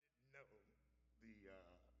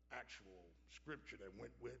actual scripture that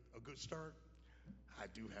went with a good start, I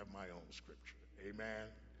do have my own scripture. Amen.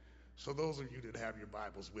 So those of you that have your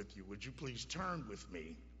Bibles with you, would you please turn with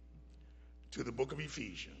me to the book of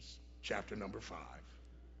Ephesians, chapter number 5.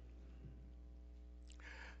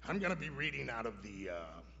 I'm going to be reading out of the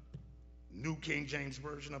New King James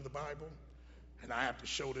Version of the Bible, and I have to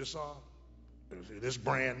show this off. This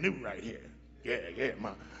brand new right here. Yeah,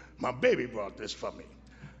 my baby brought this for me.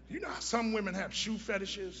 You know how some women have shoe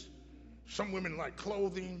fetishes? Some women like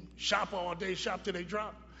clothing, shop all day, shop till they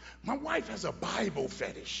drop. My wife has a Bible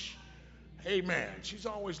fetish. Amen. She's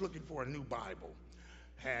always looking for a new Bible.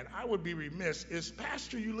 And I would be remiss, is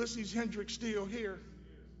Pastor Ulysses Hendricks still here?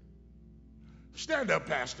 Stand up,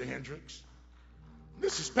 Pastor Hendricks.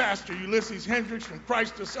 This is Pastor Ulysses Hendricks from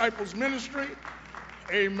Christ Disciples Ministry.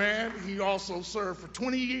 Amen. He also served for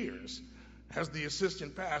 20 years as the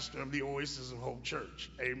assistant pastor of the Oasis of Hope Church.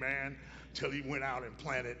 Amen. Till he went out and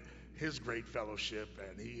planted his great fellowship,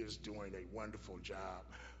 and he is doing a wonderful job.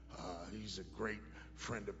 He's a great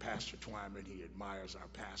friend of Pastor Twyman. He admires our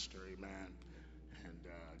pastor. Amen. And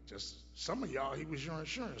just some of y'all, he was your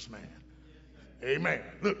insurance man. Amen.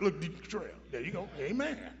 Look, Deacon Trail. There you go.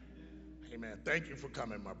 Amen. Amen. Thank you for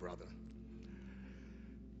coming, my brother.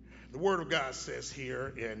 The Word of God says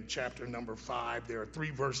here in chapter number 5, there are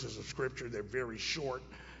 3 verses of Scripture. They're very short,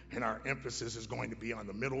 and our emphasis is going to be on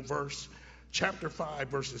the middle verse. Chapter 5,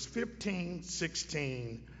 verses 15,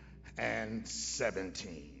 16, and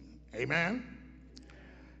 17. Amen?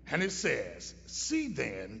 And it says, "See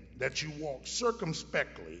then that you walk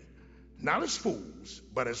circumspectly, not as fools,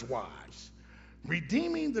 but as wise,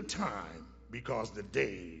 redeeming the time, because the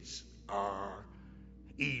days are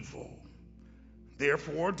evil.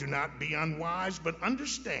 Therefore, do not be unwise, but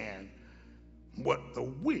understand what the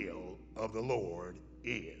will of the Lord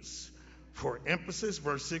is." For emphasis,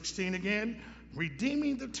 verse 16 again,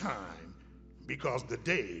 redeeming the time, because the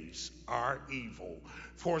days are evil.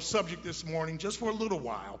 For a subject this morning, just for a little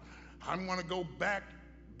while, I want to go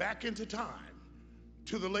back into time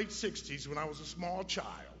to the late 60s when I was a small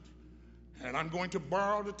child. And I'm going to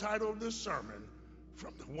borrow the title of this sermon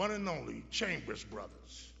from the one and only Chambers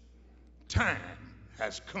Brothers. Time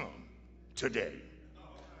has come today.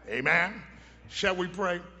 Amen. Shall we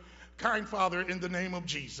pray? Kind Father, in the name of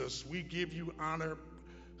Jesus, we give you honor,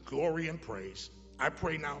 glory, and praise. I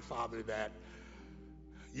pray now, Father, that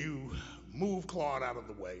you move Claude out of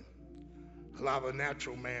the way. Allow the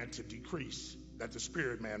natural man to decrease, that the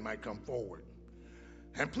spirit man might come forward.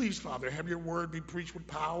 And please, Father, have your word be preached with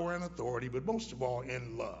power and authority, but most of all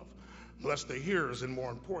in love. Bless the hearers and, more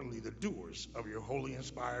importantly, the doers of your holy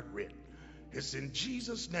inspired writ. It's in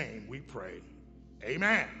Jesus' name we pray.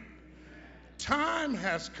 Amen. Time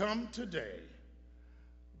has come today.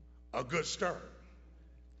 A good start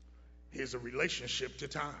is a relationship to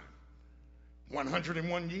time.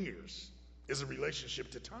 101 years is a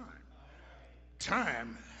relationship to time.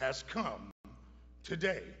 Time has come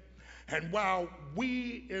today. And while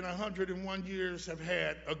we in 101 years have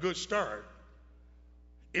had a good start,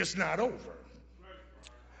 it's not over.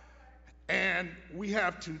 And we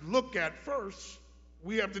have to look at first,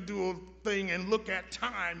 we have to do a thing and look at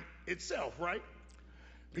time itself, right?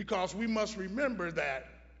 Because we must remember that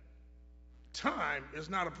time is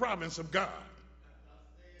not a province of God.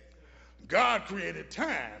 God created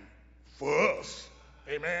time for us.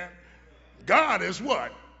 Amen. God is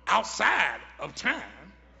what? Outside of time.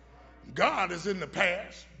 God is in the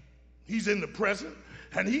past, he's in the present,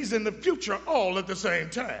 and he's in the future all at the same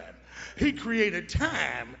time. He created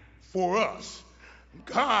time for us.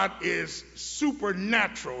 God is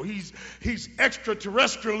supernatural. He's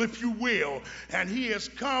extraterrestrial, if you will, and he has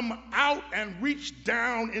come out and reached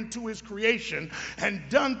down into his creation and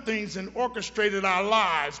done things and orchestrated our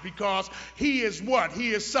lives, because he is what?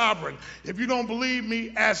 He is sovereign. If you don't believe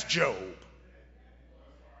me, ask Job.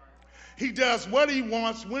 He does what he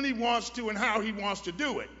wants, when he wants to, and how he wants to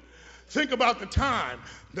do it. Think about the time.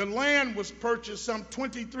 The land was purchased some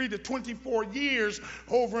 23 to 24 years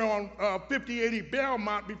over on 5080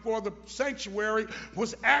 Belmont before the sanctuary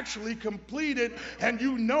was actually completed. And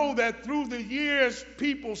you know that through the years,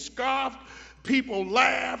 people scoffed, people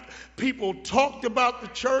laughed, people talked about the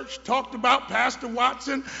church, talked about Pastor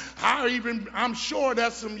Watson. I'm sure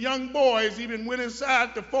that some young boys even went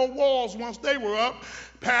inside the 4 walls once they were up,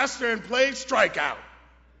 pastor, and played strikeout.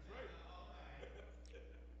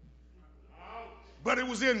 But it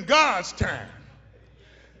was in God's time.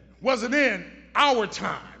 Wasn't in our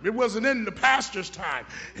time. It wasn't in the pastor's time.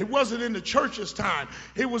 It wasn't in the church's time.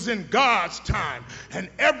 It was in God's time. And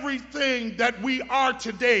everything that we are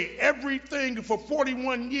today, everything for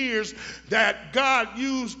 41 years that God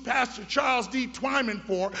used Pastor Charles D. Twyman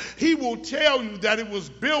for, he will tell you that it was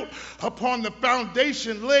built upon the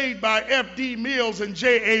foundation laid by F.D. Mills and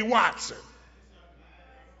J.A. Watson.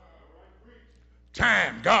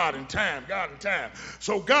 Time, God and time, God and time.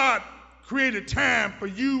 So God created time for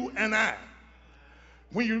you and I.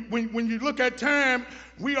 When you look at time,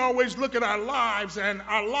 we always look at our lives, and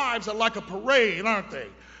our lives are like a parade, aren't they?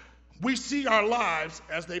 We see our lives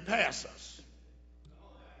as they pass us.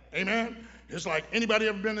 Amen? It's like, anybody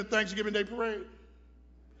ever been to Thanksgiving Day Parade?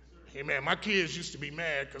 Amen. My kids used to be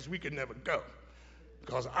mad because we could never go,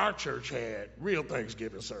 because our church had real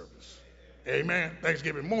Thanksgiving service. Amen.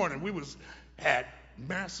 Thanksgiving morning, we was at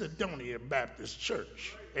Macedonia Baptist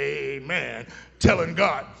Church. Amen. Telling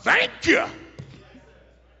God, thank you.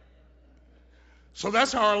 So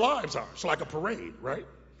that's how our lives are. It's like a parade, right?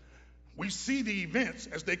 We see the events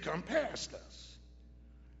as they come past us.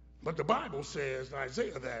 But the Bible says in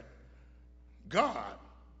Isaiah that God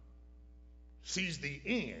sees the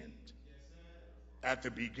end at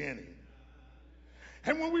the beginning.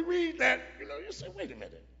 And when we read that, you say, wait a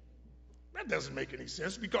minute. That doesn't make any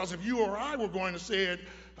sense, because if you or I were going to say it,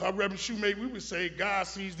 Reverend Shoemate, we would say God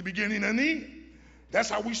sees the beginning and the end. That's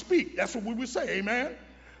how we speak. That's what we would say, amen?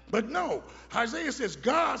 But no, Isaiah says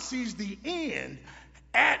God sees the end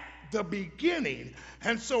at the beginning.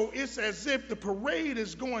 And so it's as if the parade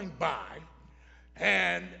is going by.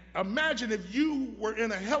 And imagine if you were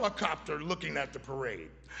in a helicopter looking at the parade.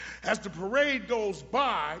 As the parade goes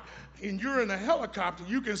by and you're in a helicopter,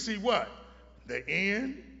 you can see what? The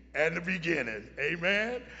end and the beginning.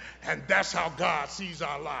 Amen? And that's how God sees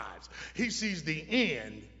our lives. He sees the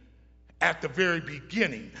end at the very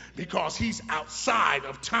beginning, because he's outside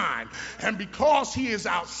of time. And because he is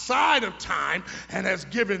outside of time and has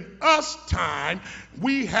given us time,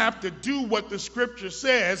 we have to do what the scripture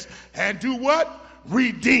says and do what?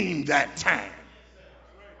 Redeem that time.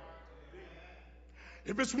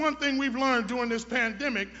 If it's one thing we've learned during this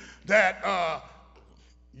pandemic, that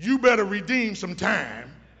you better redeem some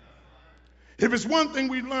time. If it's one thing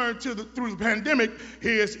we learned through the pandemic,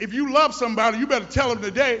 is if you love somebody, you better tell them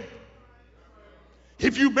today.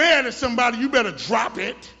 If you're mad at somebody, you better drop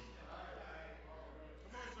it.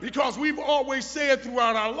 Because we've always said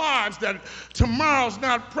throughout our lives that tomorrow's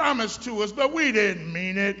not promised to us, but we didn't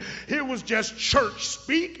mean it. It was just church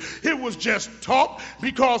speak. It was just talk,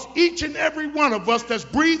 because each and every one of us that's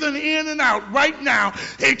breathing in and out right now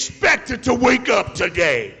expected to wake up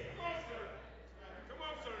today.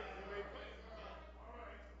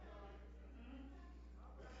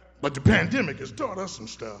 But the pandemic has taught us some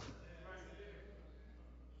stuff.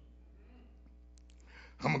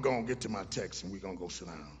 I'm going to go and get to my text, and we're going to go sit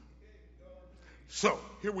down. So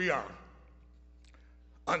here we are,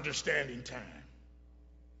 understanding time.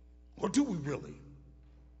 Or do we really?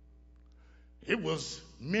 It was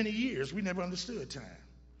many years we never understood time.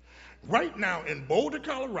 Right now in Boulder,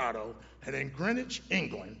 Colorado, and in Greenwich,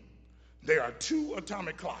 England, there are 2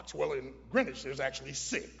 atomic clocks. Well, in Greenwich, there's actually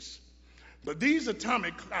 6. But these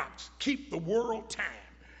atomic clocks keep the world time.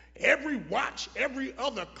 Every watch, every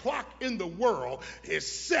other clock in the world is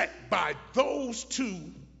set by those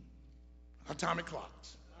 2 atomic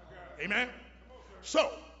clocks. Amen?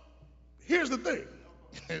 So, here's the thing.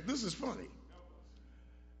 This is funny.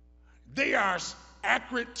 They are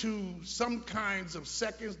accurate to some kinds of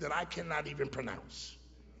seconds that I cannot even pronounce.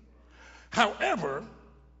 However,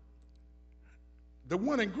 the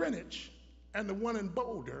one in Greenwich and the one in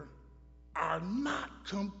Boulder are not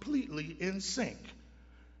completely in sync.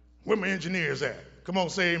 Where my engineers at? Come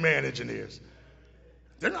on, say amen, engineers.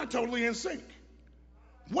 They're not totally in sync.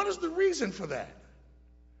 What is the reason for that?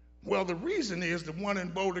 Well, the reason is the one in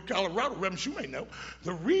Boulder, Colorado, Reverend, you may know,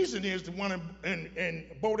 the reason is the one in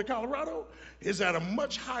Boulder, Colorado is at a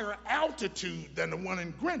much higher altitude than the one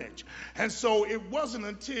in Greenwich. And so it wasn't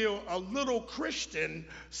until a little Christian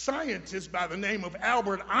scientist by the name of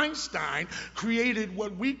Albert Einstein created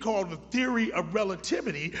what we call the theory of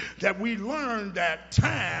relativity that we learned that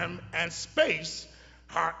time and space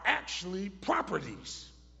are actually properties.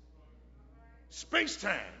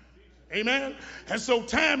 Space-time. Amen? And so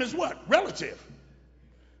time is what? Relative.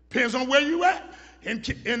 Depends on where you at.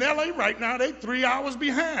 In LA right now, they're 3 hours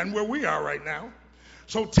behind where we are right now.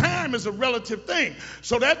 So time is a relative thing.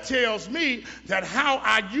 So that tells me that how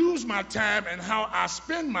I use my time and how I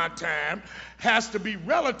spend my time has to be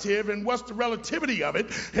relative. And what's the relativity of it?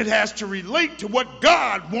 It has to relate to what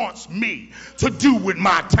God wants me to do with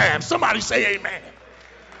my time. Somebody say amen.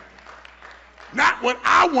 Not what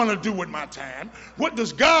I want to do with my time. What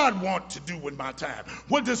does God want to do with my time?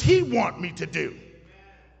 What does he want me to do?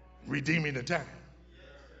 Redeeming the time.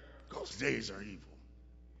 Because days are evil.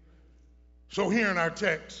 So here in our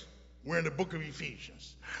text, we're in the book of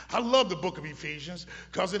Ephesians. I love the book of Ephesians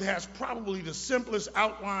because it has probably the simplest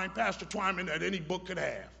outline, Pastor Twyman, that any book could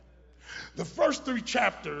have. The first 3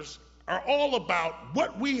 chapters are all about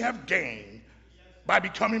what we have gained by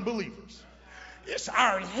becoming believers. It's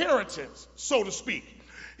our inheritance, so to speak.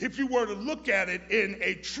 If you were to look at it in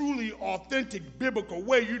a truly authentic biblical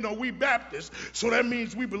way, you know, we Baptists, so that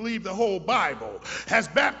means we believe the whole Bible. As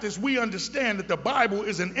Baptists, we understand that the Bible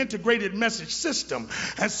is an integrated message system.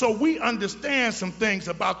 And so we understand some things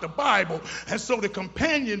about the Bible. And so the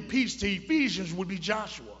companion piece to Ephesians would be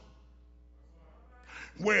Joshua,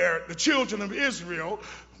 where the children of Israel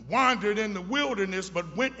wandered in the wilderness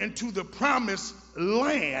but went into the promised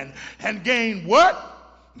land and gained what?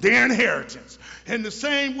 Their inheritance. In the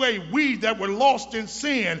same way, we that were lost in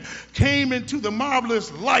sin came into the marvelous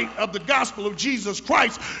light of the gospel of Jesus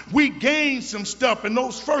Christ. We gained some stuff, and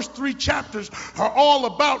those first 3 chapters are all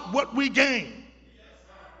about what we gained.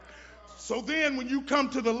 So then when you come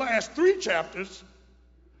to the last 3 chapters,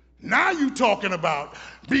 now you're talking about,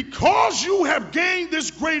 because you have gained this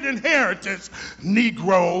great inheritance,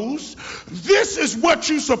 Negroes, this is what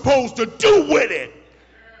you're supposed to do with it.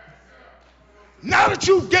 Now that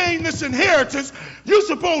you've gained this inheritance, you're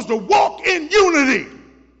supposed to walk in unity.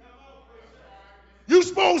 You're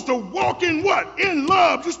supposed to walk in what? In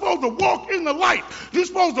love. You're supposed to walk in the light. You're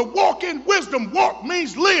supposed to walk in wisdom. Walk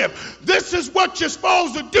means live. This is what you're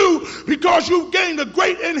supposed to do because you've gained a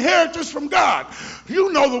great inheritance from God.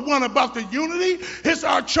 You know the one about the unity. It's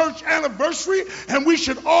our church anniversary, and we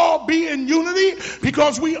should all be in unity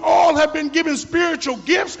because we all have been given spiritual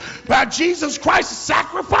gifts by Jesus Christ's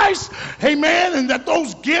sacrifice. Amen. And that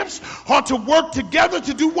those gifts are to work together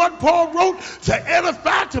to do what Paul wrote, to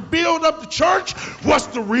edify, to build up the church. What's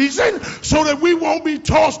the reason? So that we won't be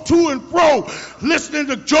tossed to and fro listening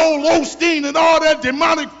to Joel Osteen and all that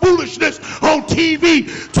demonic foolishness on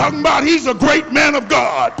TV talking about he's a great man of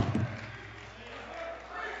God.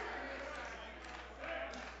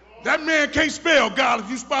 That man can't spell God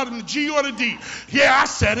if you spot him the G or the D. Yeah, I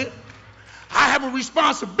said it. I have a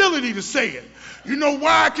responsibility to say it. You know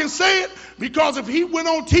why I can say it? Because if he went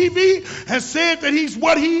on TV and said that he's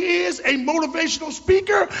what he is, a motivational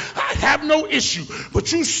speaker, I'd have no issue.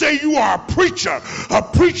 But you say you are a preacher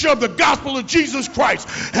of the gospel of Jesus Christ.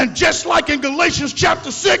 And just like in Galatians chapter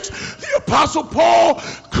 6, the Apostle Paul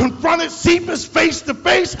confronted Cephas face to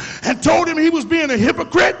face and told him he was being a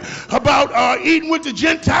hypocrite about eating with the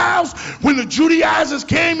Gentiles. When the Judaizers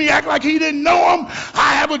came, he acted like he didn't know them.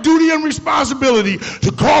 I have a duty and responsibility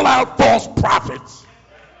to call out false prophets.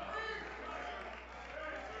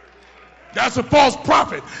 That's a false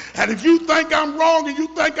prophet. And if you think I'm wrong and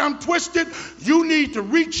you think I'm twisted, you need to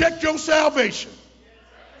recheck your salvation.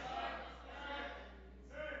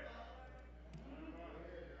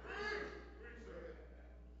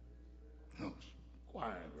 No,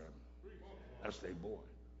 quiet, brother. That's their boy.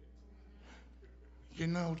 You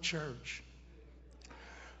know, church,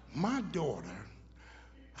 my daughter,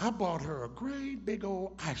 I bought her a great big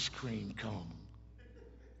old ice cream cone.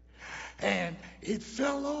 And it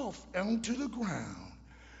fell off onto the ground.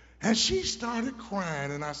 And she started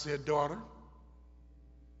crying. And I said, daughter,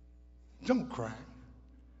 don't cry.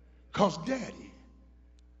 Because daddy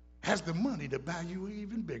has the money to buy you an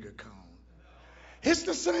even bigger cone. It's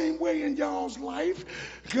the same way in y'all's life.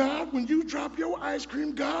 God, when you drop your ice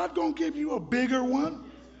cream, God gonna give you a bigger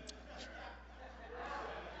one.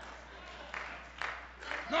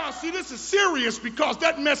 Now, see, this is serious because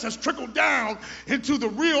that mess has trickled down into the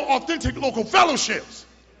real, authentic local fellowships.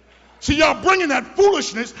 See, y'all bringing that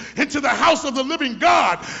foolishness into the house of the living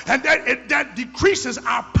God, and that decreases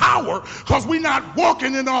our power because we're not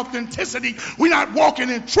walking in authenticity. We're not walking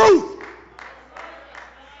in truth.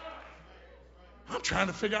 I'm trying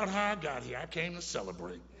to figure out how I got here. I came to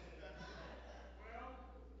celebrate.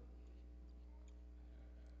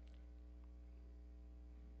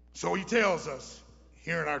 So he tells us,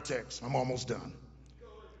 here in our text, I'm almost done.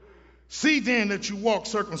 See then that you walk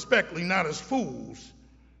circumspectly, not as fools,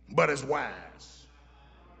 but as wise.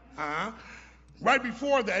 Right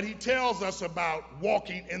before that, he tells us about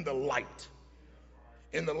walking in the light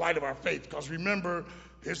of our faith. Because remember,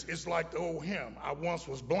 it's like the old hymn, I once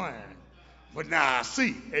was blind, but now I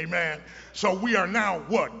see. Amen. So we are now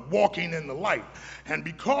what? Walking in the light. And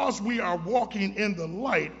because we are walking in the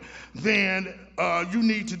light, then you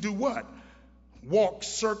need to do what? Walk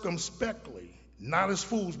circumspectly, not as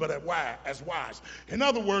fools, but as wise. In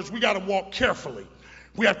other words, we got to walk carefully.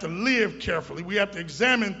 We have to live carefully. We have to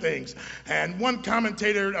examine things. And one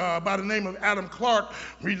commentator by the name of Adam Clark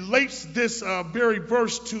relates this very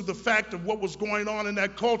verse to the fact of what was going on in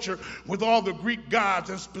that culture with all the Greek gods,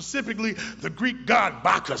 and specifically the Greek god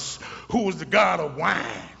Bacchus, who was the god of wine.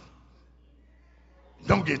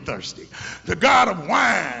 Don't get thirsty. The god of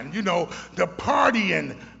wine, you know, the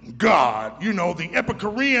partying God, you know, the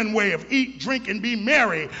Epicurean way of eat, drink, and be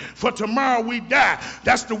merry, for tomorrow we die.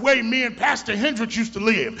 That's the way me and Pastor Hendricks used to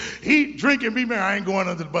live. Eat, drink, and be merry. I ain't going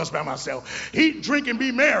under the bus by myself. Eat, drink, and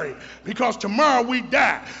be merry, because tomorrow we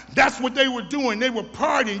die. That's what they were doing. They were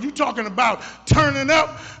partying. You talking about turning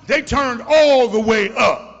up? They turned all the way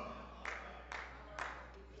up.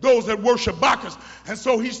 Those that worship Bacchus. And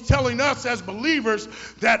so he's telling us as believers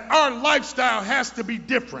that our lifestyle has to be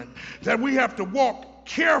different, that we have to walk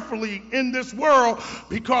carefully in this world,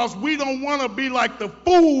 because we don't want to be like the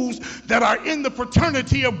fools that are in the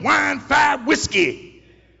fraternity of wine, fire, whiskey.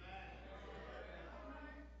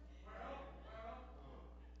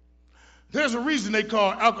 There's a reason they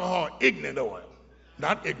call alcohol ignorant oil,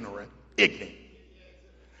 not ignorant, ignorant,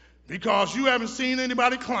 because you haven't seen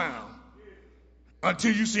anybody clown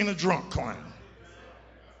until you've seen a drunk clown.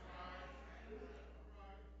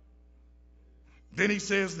 Then he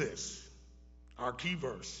says this, our key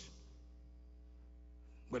verse.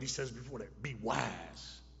 But he says before that, be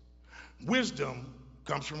wise. Wisdom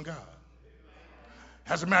comes from God.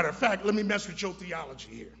 As a matter of fact, let me mess with your theology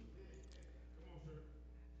here.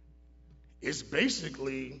 It's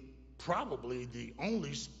basically probably the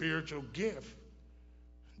only spiritual gift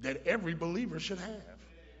that every believer should have.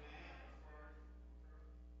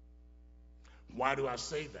 Why do I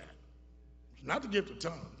say that? It's not the gift of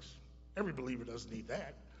tongues. Every believer doesn't need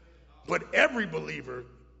that. But every believer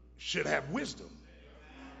should have wisdom.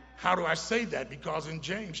 How do I say that? Because in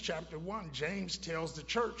James chapter 1, James tells the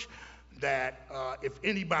church that if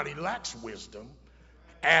anybody lacks wisdom,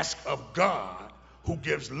 ask of God, who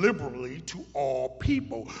gives liberally to all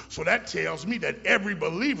people. So that tells me that every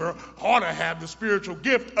believer ought to have the spiritual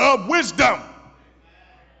gift of wisdom.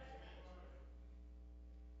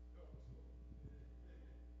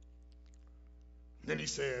 Then he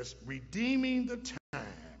says, redeeming the time,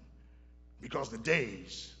 because the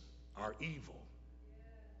days are evil.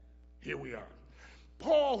 Here we are.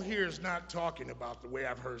 Paul here is not talking about the way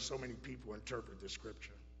I've heard so many people interpret this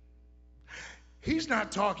scripture. He's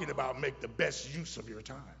not talking about make the best use of your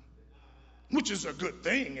time, which is a good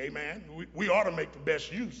thing, amen. We ought to make the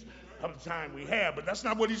best use of the time we have, but that's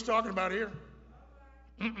not what he's talking about here.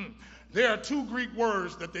 There are two Greek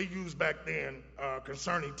words that they used back then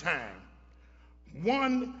concerning time.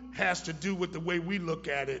 One has to do with the way we look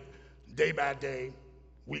at it day by day,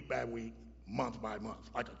 week by week, month by month,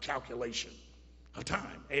 like a calculation of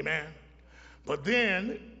time, amen. But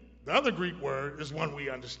then the other Greek word is one we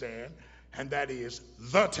understand, and that is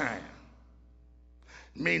the time,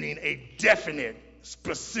 meaning a definite,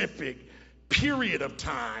 specific period of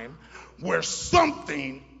time where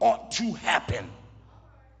something ought to happen.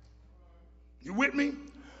 You with me?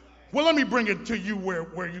 Well, let me bring it to you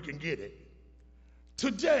where you can get it.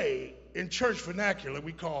 Today, in church vernacular,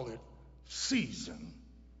 we call it season.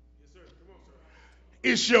 Yes, sir. Come on, sir.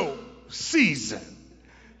 It's your season.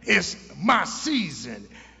 It's my season.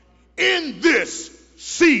 In this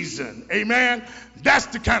season, amen, that's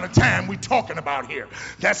the kind of time we're talking about here,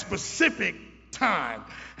 that specific time.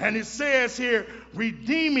 And it says here,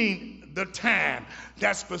 redeeming the time,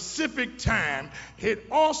 that specific time. It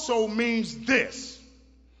also means this.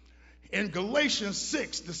 In Galatians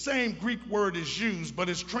 6, the same Greek word is used, but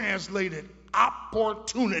it's translated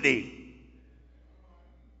opportunity.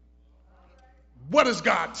 What is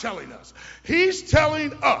God telling us? He's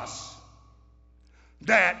telling us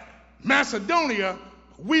that Macedonia,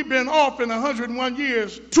 we've been off in 101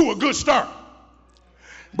 years to a good start.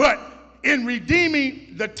 But in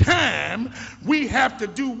redeeming the time, we have to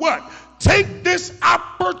do what? Take this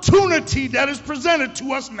opportunity that is presented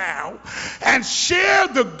to us now and share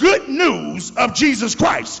the good news of Jesus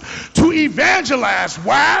Christ, to evangelize.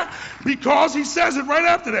 Why? Because he says it right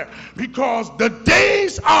after that. Because the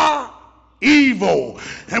days are evil,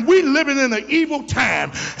 and we living in an evil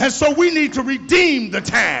time, and so we need to redeem the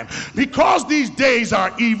time. Because these days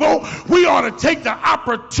are evil, we ought to take the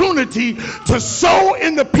opportunity to sow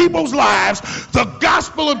in the people's lives the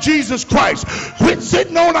gospel of Jesus Christ. Quit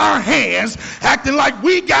sitting on our hands acting like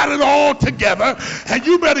we got it all together, and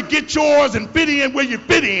you better get yours and fit in where you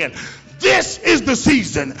fit in. This is the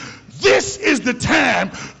season. This is the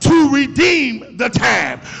time to redeem the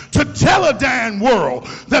time, to tell a dying world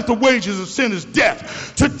that the wages of sin is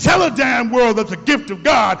death, to tell a dying world that the gift of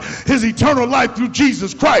God is eternal life through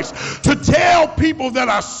Jesus Christ, to tell people that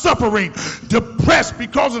are suffering, depressed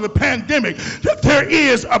because of the pandemic, that there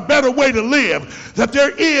is a better way to live, that there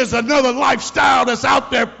is another lifestyle that's out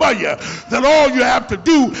there for you, that all you have to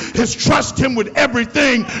do is trust him with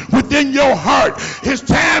everything within your heart. It's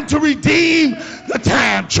time to redeem the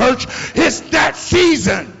time, church. It's that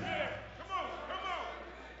season.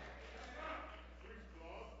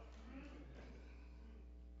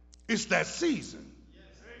 It's that season.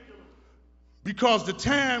 Because the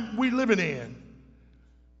time we living in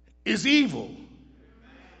is evil.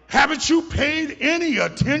 Haven't you paid any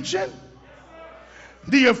attention?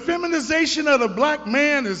 The effeminization of the black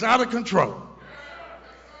man is out of control.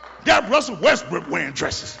 Got Russell Westbrook wearing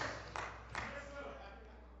dresses.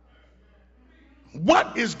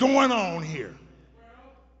 What is going on here?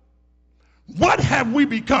 What have we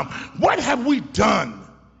become? What have we done?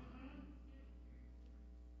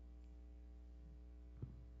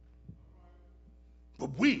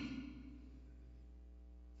 But we,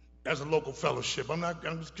 as a local fellowship, I'm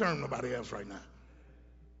just turning nobody else right now.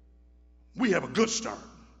 We have a good start.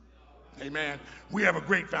 Amen. We have a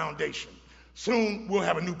great foundation. Soon we'll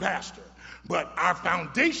have a new pastor. But our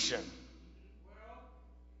foundation,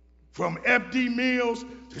 from F.D. Mills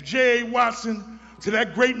to J.A. Watson to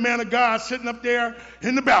that great man of God sitting up there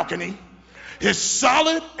in the balcony, is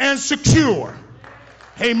solid and secure.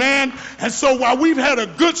 Amen. And so while we've had a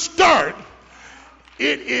good start,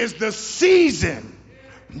 it is the season,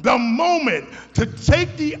 the moment to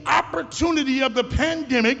take the opportunity of the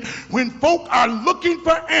pandemic when folk are looking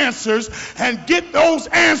for answers and get those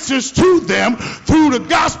answers to them through the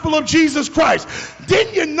gospel of Jesus Christ.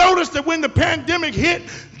 Didn't you notice that when the pandemic hit,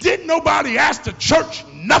 didn't nobody ask the church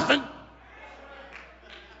nothing?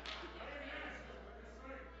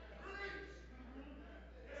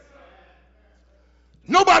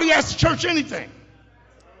 Nobody asked the church anything.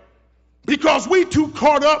 Because we too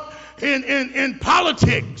caught up in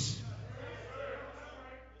politics.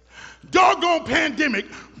 Doggone pandemic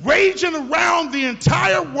raging around the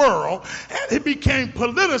entire world, and it became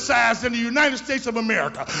politicized in the United States of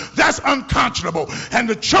America. That's unconscionable. And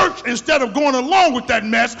the church, instead of going along with that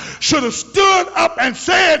mess, should have stood up and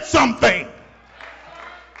said something.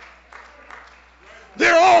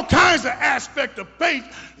 There are all kinds of aspects of faith.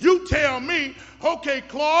 You tell me, okay,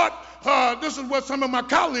 Claude, this is what some of my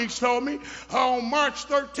colleagues told me. On March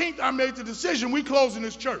 13th, I made the decision, we closing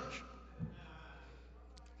this church.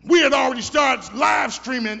 We had already started live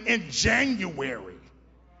streaming in January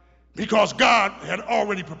because God had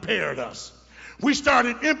already prepared us. We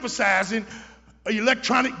started emphasizing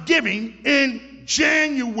electronic giving in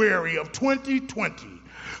January of 2020.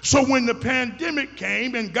 So when the pandemic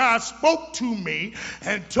came and God spoke to me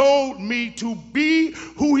and told me to be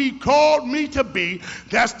who he called me to be,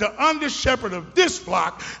 that's the under shepherd of this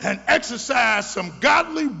flock, and exercise some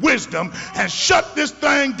godly wisdom and shut this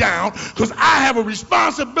thing down, because I have a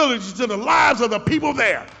responsibility to the lives of the people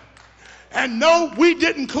there. And no, we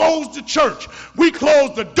didn't close the church. We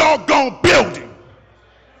closed the doggone building.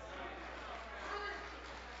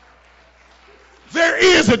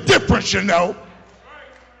 There is a difference, you know.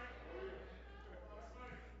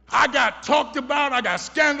 I got talked about, I got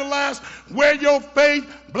scandalized, wear your faith,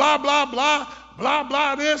 blah, blah, blah, blah,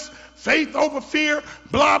 blah, this, faith over fear,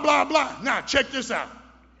 blah, blah, blah. Now, check this out.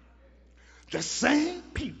 The same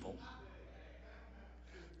people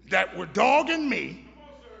that were dogging me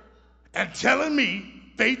and telling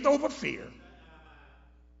me faith over fear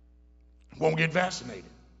won't get vaccinated.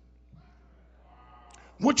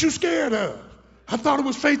 What you scared of? I thought it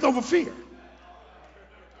was faith over fear.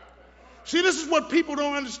 See, this is what people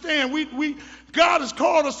don't understand. God has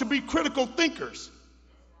called us to be critical thinkers.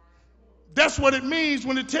 That's what it means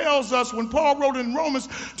when it tells us, when Paul wrote in Romans,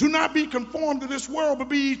 do not be conformed to this world, but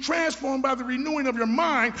be transformed by the renewing of your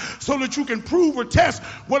mind so that you can prove or test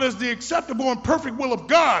what is the acceptable and perfect will of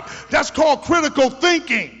God. That's called critical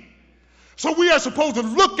thinking. So we are supposed to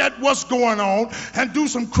look at what's going on and do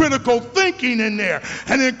some critical thinking in there.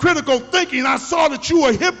 And in critical thinking, I saw that you were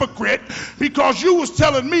a hypocrite because you was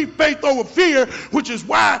telling me faith over fear, which is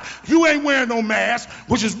why you ain't wearing no mask,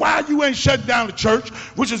 which is why you ain't shutting down the church,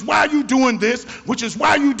 which is why you doing this, which is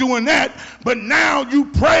why you doing that. But now you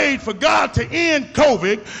prayed for God to end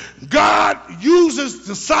COVID. God uses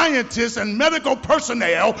the scientists and medical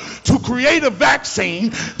personnel to create a vaccine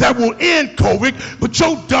that will end COVID, but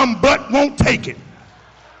your dumb butt won't take it.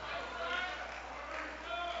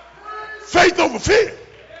 Faith over fear.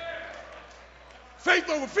 Faith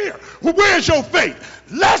over fear. Well, where's your faith?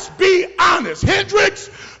 Let's be honest. Hendrix,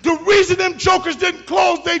 the reason them jokers didn't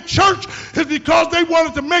close their church is because they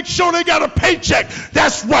wanted to make sure they got a paycheck.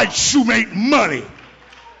 That's right, shoemate money.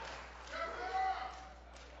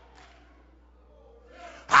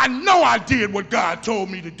 I know I did what God told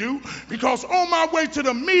me to do, because on my way to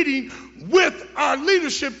the meeting with our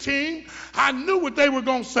leadership team, I knew what they were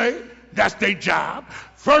going to say. That's their job.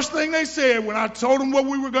 First thing they said when I told them what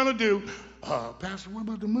we were going to do, Pastor, what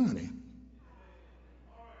about the money?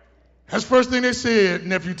 That's the first thing they said,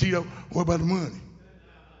 Nephew Tito, what about the money?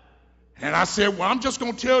 And I said, well, I'm just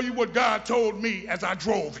going to tell you what God told me as I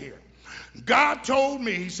drove here. God told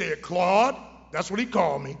me, he said, Claude, that's what he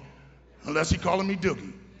called me, unless he calling me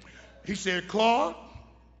Doogie. He said, Claude,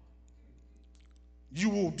 you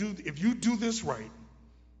will do, if you do this right,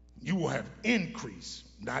 you will have increase,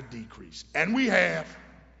 not decrease. And we have.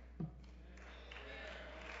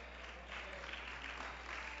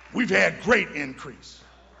 We've had great increase,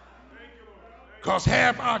 because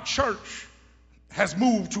half our church has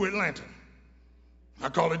moved to Atlanta. I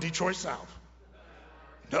call it Detroit South.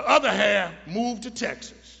 The other half moved to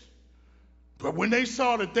Texas. But when they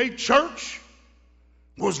saw that their church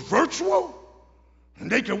was virtual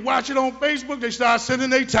and they could watch it on Facebook, they started sending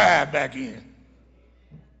their tithe back in.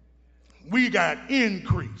 We got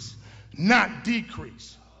increase, not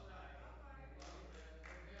decrease.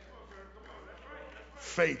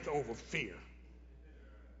 Faith over fear.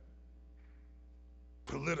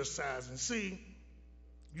 Politicizing. See,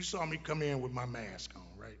 you saw me come in with my mask on,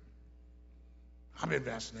 right? I've been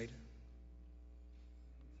vaccinated.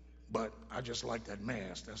 But I just like that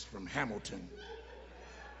mask. That's from Hamilton.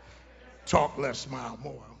 Talk less, smile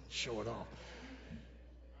more. Show it off.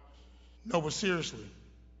 No, but seriously,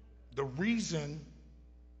 the reason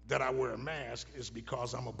that I wear a mask is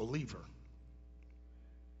because I'm a believer.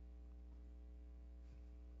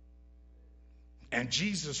 And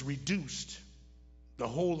Jesus reduced the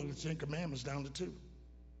whole of the Ten Commandments down to 2.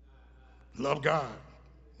 Love God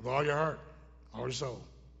with all your heart, all your soul.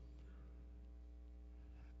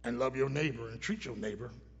 And love your neighbor and treat your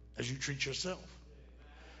neighbor as you treat yourself.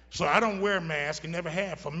 So I don't wear a mask and never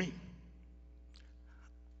have for me.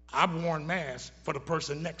 I've worn masks for the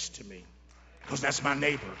person next to me, because that's my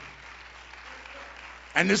neighbor.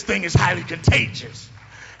 And this thing is highly contagious.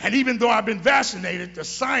 And even though I've been vaccinated, the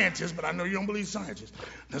scientists, but I know you don't believe scientists,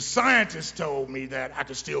 the scientists told me that I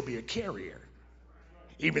could still be a carrier,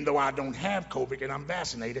 even though I don't have COVID and I'm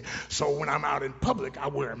vaccinated. So when I'm out in public, I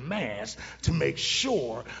wear a mask to make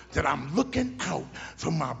sure that I'm looking out for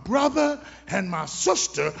my brother and my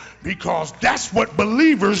sister, because that's what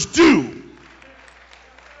believers do.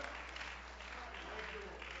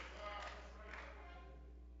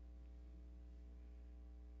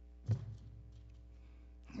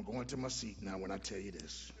 I'm going to my seat now when I tell you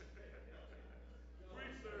this.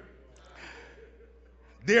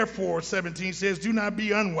 Therefore, 17 says, do not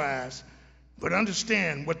be unwise, but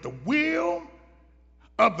understand what the will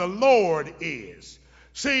of the Lord is.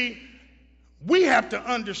 See, we have to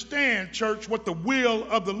understand, church, what the will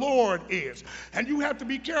of the Lord is. And you have to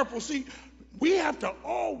be careful. See, we have to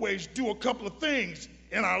always do a couple of things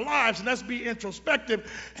in our lives, and that's be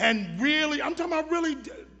introspective and really, I'm talking about really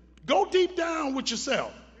go deep down with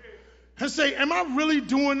yourself and say, am I really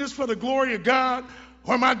doing this for the glory of God,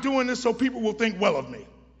 or am I doing this so people will think well of me?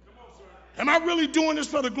 Am I really doing this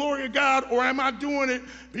for the glory of God, or am I doing it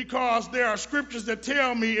because there are scriptures that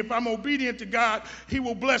tell me if I'm obedient to God, he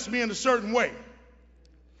will bless me in a certain way?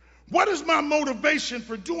 What is my motivation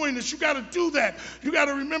for doing this? You got to do that. You got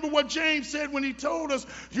to remember what James said when he told us,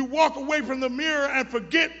 you walk away from the mirror and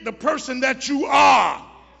forget the person that you are.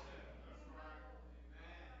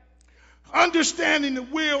 Understanding the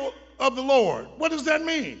will of the Lord. What does that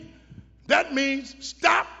mean? That means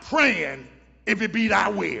stop praying if it be thy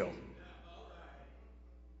will.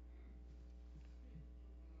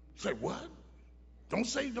 Say what?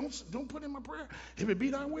 Don't put in my prayer if it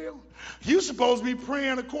be thy will. You're supposed to be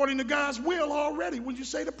praying according to God's will already when you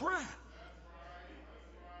say the prayer.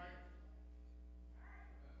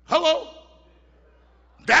 Hello?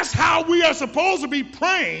 That's how we are supposed to be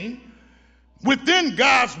praying within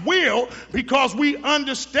God's will, because we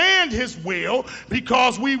understand his will,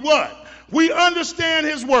 because we what? We understand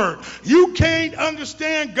his word. You can't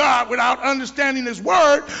understand God without understanding his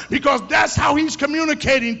word, because that's how he's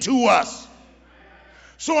communicating to us.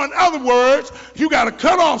 So in other words, you got to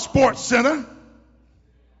cut off Sports Center,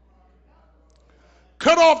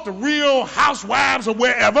 cut off the Real Housewives or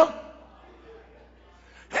wherever,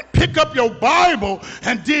 and pick pick up your Bible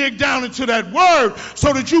and dig down into that word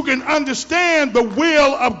so that you can understand the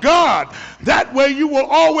will of God. That way you will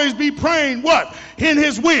always be praying what? In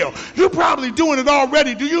his will. You're probably doing it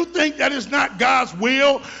already. Do you think that it's not God's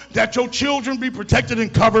will that your children be protected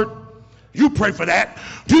and covered? You pray for that.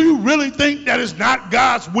 Do you really think that it's not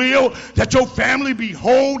God's will that your family be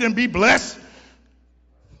whole and be blessed?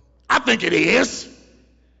 I think it is.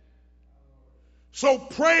 So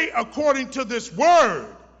pray according to this word,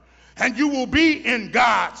 and you will be in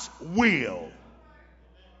God's will.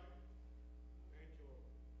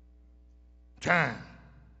 Time.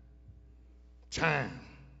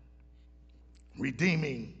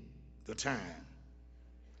 Redeeming the time.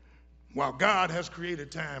 While God has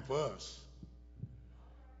created time for us,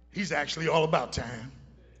 he's actually all about time.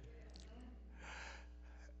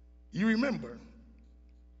 You remember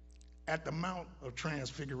at the Mount of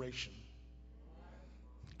Transfiguration,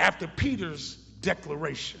 after Peter's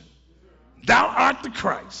declaration, thou art the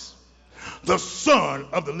Christ, the Son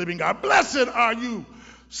of the living God. Blessed are you,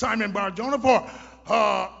 Simon Bar-Jonah, for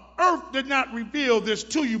earth did not reveal this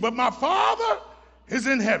to you, but my Father is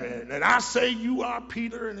in heaven. And I say you are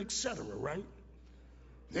Peter, and etc., right?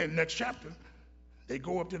 Then next chapter, they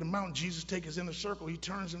go up to the mountain. Jesus takes us in a circle. He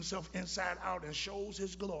turns himself inside out and shows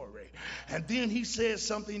his glory. And then he says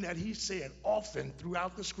something that he said often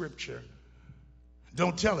throughout the scripture.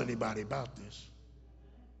 Don't tell anybody about this.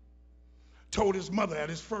 Told his mother at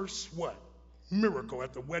his first what? Miracle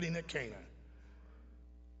at the wedding at Cana.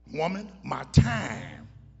 Woman, my time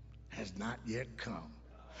has not yet come.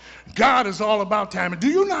 God is all about time. And do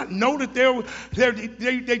you not know that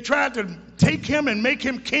they tried to take him and make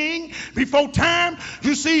him king before time?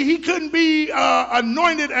 You see, he couldn't be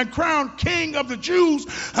anointed and crowned king of the Jews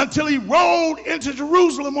until he rode into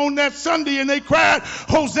Jerusalem on that Sunday, and they cried,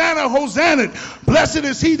 Hosanna, Hosanna. Blessed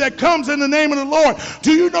is he that comes in the name of the Lord.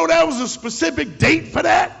 Do you know that was a specific date for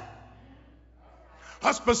that?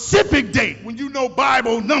 A specific date when you know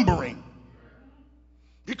Bible numbering.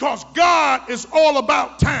 Because God is all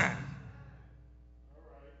about time.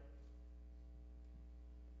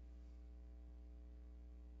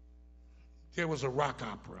 There was a rock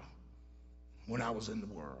opera when I was in the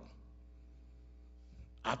world.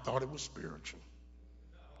 I thought it was spiritual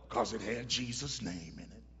because it had Jesus' name in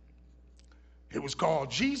it. It was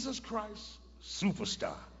called Jesus Christ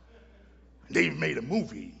Superstar. They even made a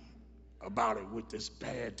movie about it with this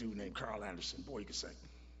bad dude named Carl Anderson. Boy, you can sing.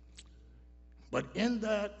 But in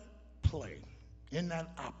that play, in that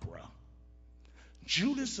opera,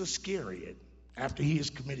 Judas Iscariot, after he has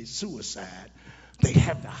committed suicide, they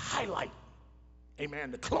have to highlight,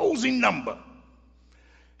 amen, the closing number.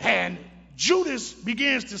 And Judas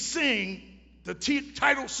begins to sing the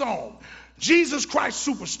title song, Jesus Christ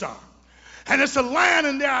Superstar. And it's a line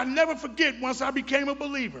in there I'll never forget once I became a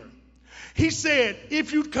believer. He said,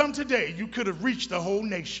 if you'd come today, you could have reached the whole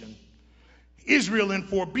nation. Israel in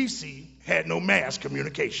 4 BC had no mass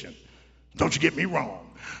communication. Don't you get me wrong.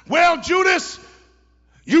 Well, Judas,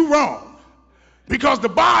 you wrong. Because the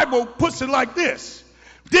Bible puts it like this.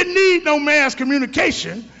 Didn't need no mass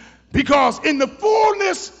communication because in the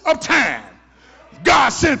fullness of time, God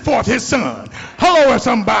sent forth his son. Hello,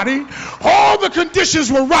 somebody. All the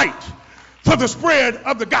conditions were right for the spread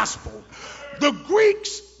of the gospel. The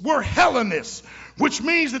Greeks were Hellenists, which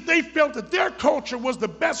means that they felt that their culture was the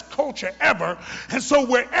best culture ever. And so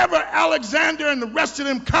wherever Alexander and the rest of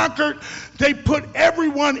them conquered, they put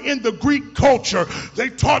everyone in the Greek culture. They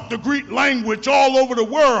taught the Greek language all over the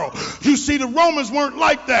world. You see, the Romans weren't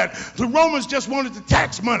like that. The Romans just wanted the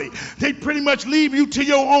tax money. They pretty much leave you to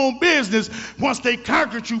your own business once they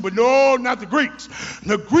conquered you. But no, not the Greeks.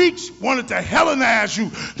 The Greeks wanted to Hellenize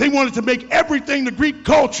you. They wanted to make everything the Greek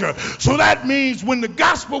culture. So that means when the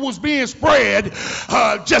gospel was being spread,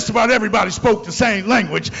 just about everybody spoke the same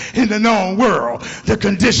language in the known world. The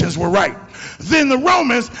conditions were right. Then the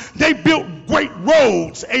Romans, they built great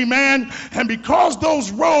roads, amen. And because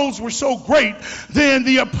those roads were so great, then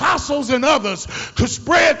the apostles and others could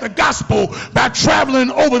spread the gospel by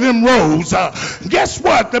traveling over them roads. Guess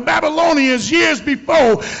what? The Babylonians years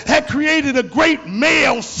before had created a great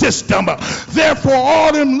mail system. Therefore,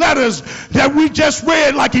 all them letters that we just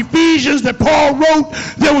read, like Ephesians that Paul wrote,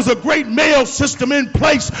 there was a great mail system in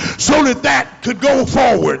place so that that could go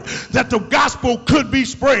forward, that the gospel could be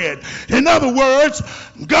spread. In other words,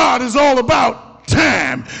 God is all about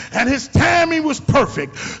time, and his timing was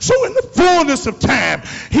perfect. So in the fullness of time,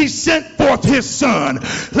 he sent forth his son.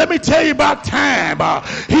 Let me tell you about time.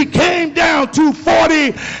 He came down to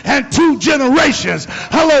 40 and 2 generations.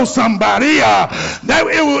 Hello, somebody.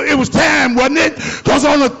 It was time, wasn't it? Because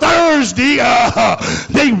on a Thursday,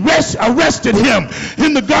 they arrested him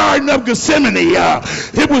in the Garden of Gethsemane.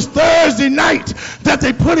 It was Thursday night that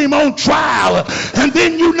they put him on trial. And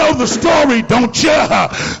then you know the story, don't you?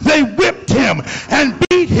 They whipped him and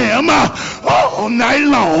beat him all night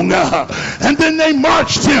long. And then they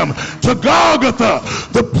marched him to Golgotha,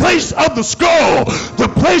 the place of the skull,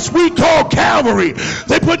 the place we call Calvary.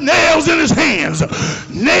 They put nails in his hands,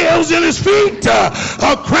 nails in his feet,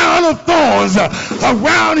 a crown of thorns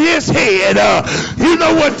around his head. You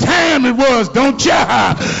know what time it was, don't you?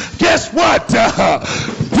 Guess what?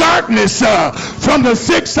 Darkness from the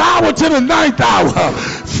 6th hour to the 9th hour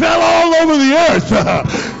fell all over the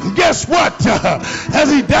earth. Guess what?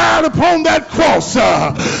 As he died upon that cross,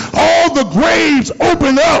 all the graves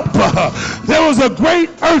opened up. There was a great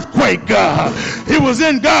earthquake. It was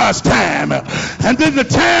in God's time. And then the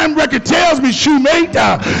time record tells me, shoemate,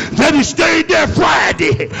 that he stayed there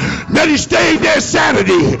Friday, that he stayed there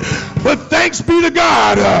Saturday. But thanks be to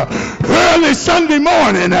God, early Sunday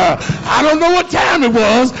morning, I don't know what time it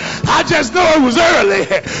was, I just know it was early.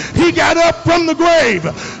 He got up from the grave,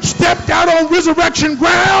 stepped out on resurrection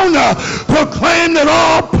ground, proclaimed that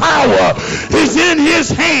all power is in his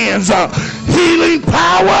hands. Healing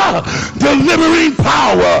power, delivering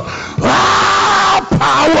power. All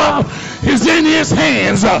power is in his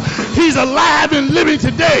hands. He's alive and living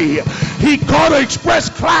today. He caught an express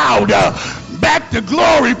cloud back to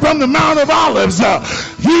glory from the Mount of Olives.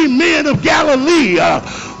 Ye men of Galilee,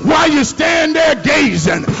 while you stand there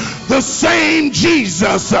gazing, the same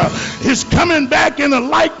Jesus is coming back in a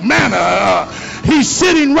like manner. He's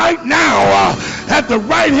sitting right now at the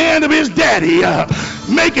right hand of his daddy,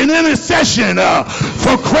 making intercession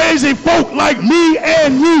for crazy folk like me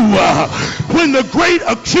and you. When the great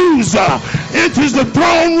accuser enters the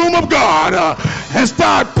throne room of God and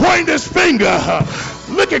start pointing his finger,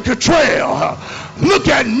 look at Cottrell, look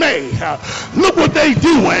at me, look what they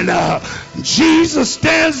doing. Jesus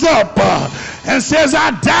stands up and says,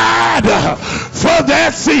 I died for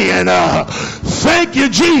that sin. Thank you,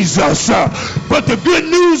 Jesus. But the good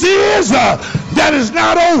news is that it's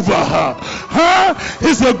not over.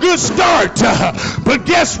 It's a good start. But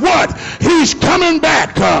guess what? He's coming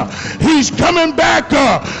back. He's coming back,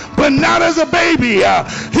 but not as a baby.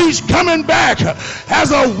 He's coming back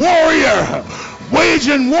as a warrior,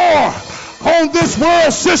 waging war on this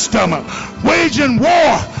world system, waging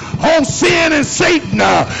war on sin and Satan.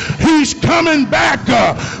 He's coming back,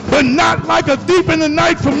 but not like a thief in the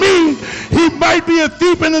night for me. He might be a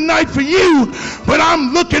thief in the night for you, but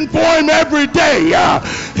I'm looking for him every day.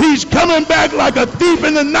 He's coming back like a thief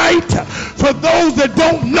in the night for those that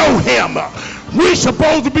don't know him. We're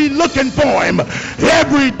supposed to be looking for him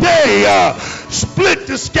every day. Split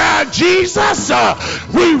the sky, Jesus.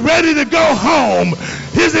 We ready to go home.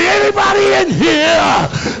 Is there anybody in here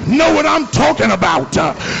know what I'm talking about?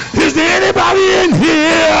 Is there anybody in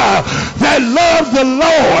here that loves the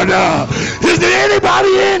Lord? Is there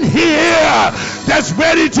anybody in here that's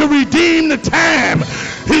ready to redeem the time?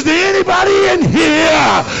 Is there anybody in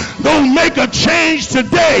here gonna make a change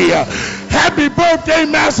today? Happy birthday,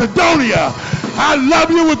 Macedonia. I love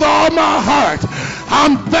you with all my heart.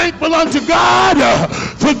 I'm thankful unto God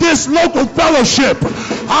for this local fellowship.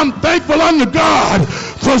 I'm thankful unto God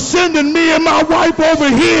for sending me and my wife over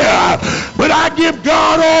here. But I give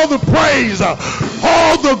God all the praise,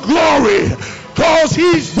 all the glory, because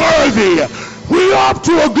he's worthy. We off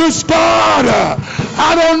to a good start.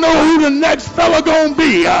 I don't know who the next fella gonna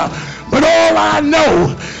be, but all I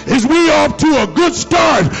know is we off to a good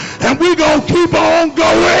start, and we gonna keep on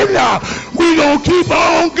going. We gonna keep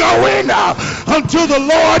on going until the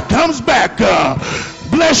Lord comes back.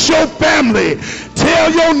 Bless your family.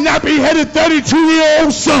 Tell your nappy-headed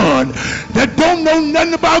 32-year-old son that don't know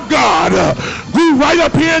nothing about God, we right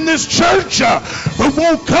up here in this church, but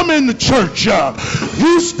won't come in the church.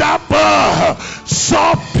 You stop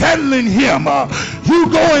soft peddling him. You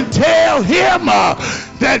go and tell him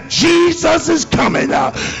that Jesus is coming,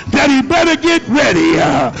 that he better get ready.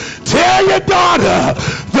 Tell your daughter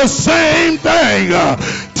the same thing.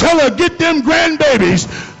 Tell her, get them grandbabies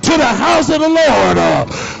to the house of the Lord.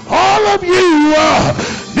 All of you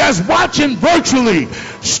that's watching virtually,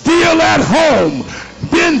 still at home,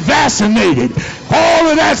 been vaccinated, all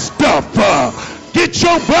of that stuff, get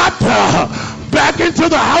your butt back into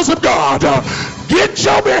the house of God. Get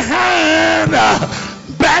your behind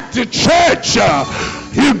back to church.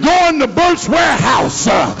 You're going to Burt's Warehouse.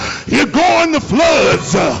 You're going to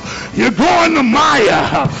Floods. You're going to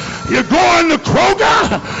Maya. You're going to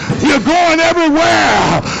Kroger. You're going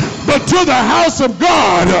everywhere. But to the house of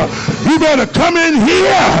God, you better come in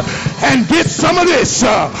here and get some of this.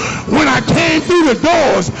 When I came through the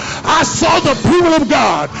doors, I saw the people of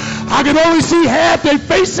God. I could only see half their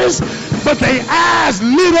faces, but their eyes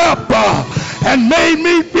lit up and made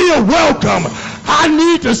me feel welcome. I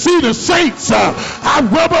need to see the saints. I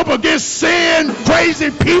rub up against sin,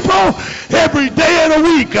 crazy people every day of the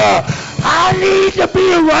week. I need to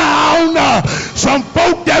be around some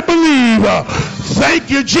folk that believe. Thank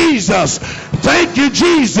you, Jesus. Thank you,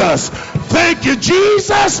 Jesus. Thank you,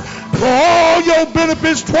 Jesus, for all your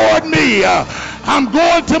benefits toward me. I'm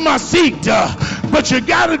going to my seat, but you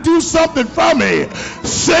got to do something for me.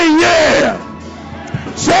 Say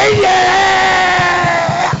yeah. Say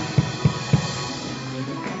yeah.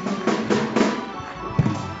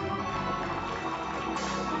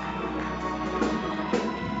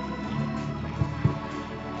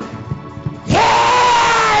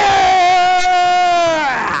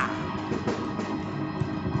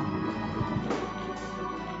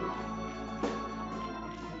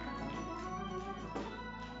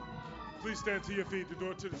 Please stand to your feet. The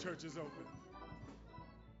door to the church is open.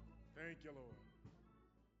 Thank you, Lord.